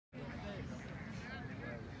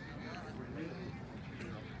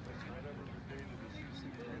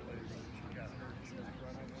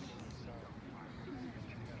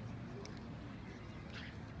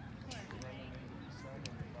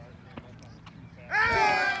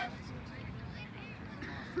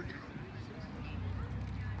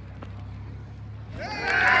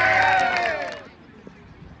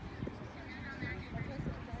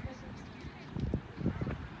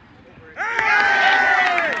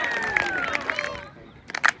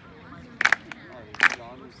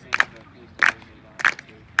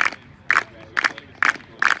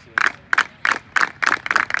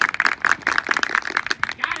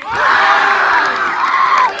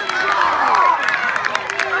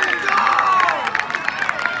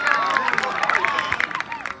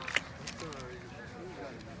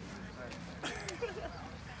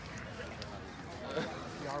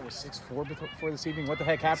for this evening? What the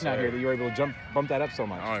heck happened out here that you were able to bump that up so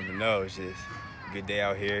much? I don't even know. It's just a good day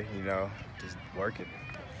out here, you know, just working.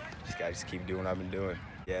 Just got to keep doing what I've been doing.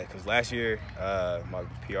 Yeah, because last year my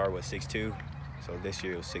PR was 6'2", so this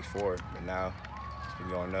year it was 6'4", but now it's been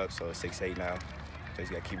going up, so it's 6'8" now.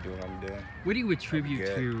 Just got to keep doing what I'm doing. What do you attribute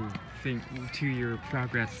to your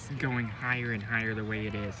progress going higher and higher the way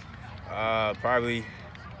it is? Probably,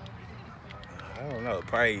 I don't know,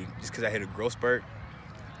 probably just because I hit a growth spurt.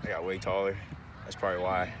 I got way taller. That's probably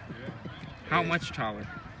why. How much taller?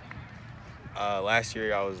 Last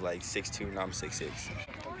year I was like 6'2", now I'm 6'6".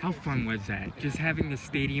 How fun was that? Just having the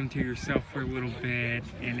stadium to yourself for a little bit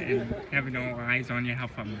and having all eyes on you, how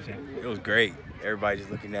fun was that? It was great. Everybody just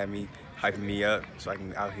looking at me, hyping me up so I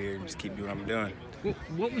can out here and just keep doing what I'm doing.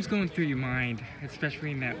 What was going through your mind, especially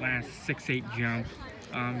in that last 6'8" jump?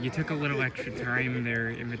 You took a little extra time there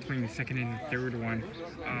in between the second and the third one.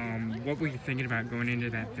 What were you thinking about going into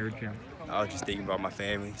that third jump? I was just thinking about my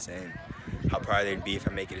family, saying how proud they'd be if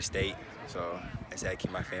I make it a state. So I said I'd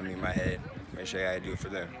keep my family in my head, make sure I do it for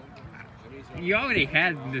them. You already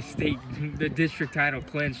had the district title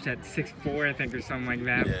clinched at 6'4", I think, or something like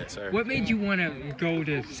that. Yeah, sir. What made you want to go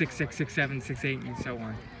to 6'6", 6'7", 6'8", and so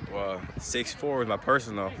on? Well, 6'4" was my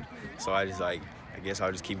personal, so I guess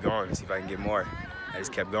I'll just keep going and see if I can get more. I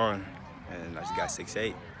just kept going, and I just got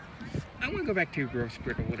 6'8". I want to go back to your growth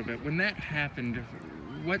spurt a little bit. When that happened,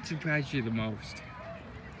 what surprised you the most?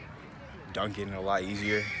 Dunking a lot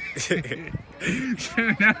easier.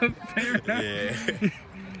 Fair enough. Yeah.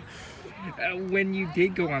 When you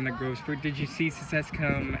did go on the growth spurt, did you see success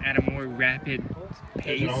come at a more rapid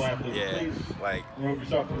pace? Yeah, like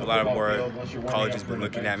a lot of more colleges been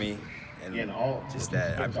looking at me, and just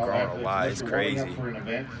that I've grown a lot. It's crazy.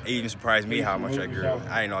 It even surprised me how much I grew.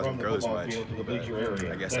 I didn't know I was gonna grow this much,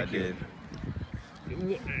 but I guess I did.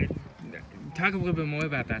 Talk a little bit more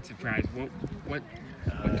about that surprise. What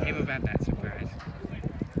came about that surprise?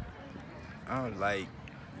 I don't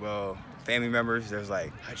well, family members, they was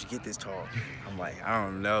like, how'd you get this tall? I'm like, I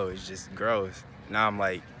don't know, it just grows. Now I'm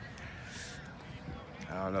like,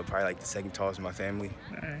 I don't know, probably like the second tallest in my family.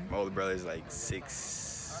 Right. My older brother's like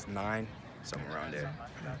 6'9", somewhere around there.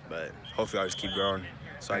 But hopefully I'll just keep growing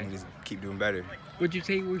so I can just keep doing better. Would you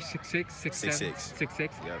say you were 6'6", 6'7"? 6'6". 6'6"?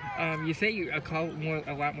 Yep. You say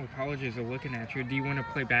a lot more colleges are looking at you. Do you want to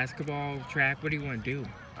play basketball, track? What do you want to do?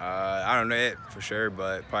 I don't know it for sure,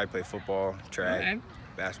 but probably play football, track,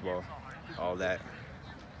 basketball, all that.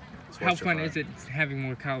 How fun is it having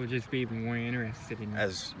more colleges be more interested in you?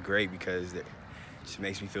 That's great because it just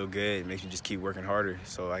makes me feel good. It makes me just keep working harder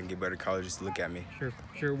so I can get better colleges to look at me.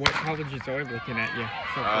 Sure. What colleges are looking at you?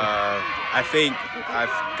 I think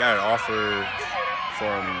I've got an offer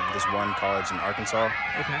from this one college in Arkansas.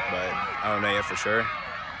 Okay. But I don't know yet for sure.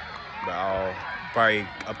 But I'll probably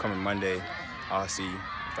upcoming Monday, I'll see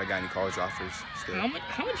if I got any college offers still.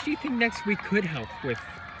 How much do you think next week could help with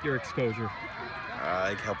your exposure?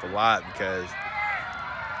 It could help a lot because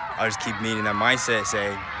I'll just keep meeting that mindset,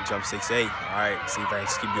 say, jump 6'8". All right, see if I can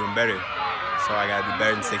just keep doing better. So I got to be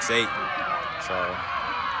better than 6'8". So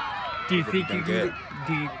do you think you can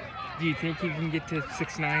do you think you can get to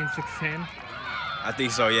 6'9", 6'10"? I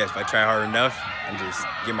think so, yes. If I try hard enough and just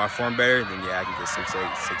get my form better, then yeah, I can get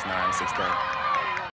 6'8", 6'9", 6'10".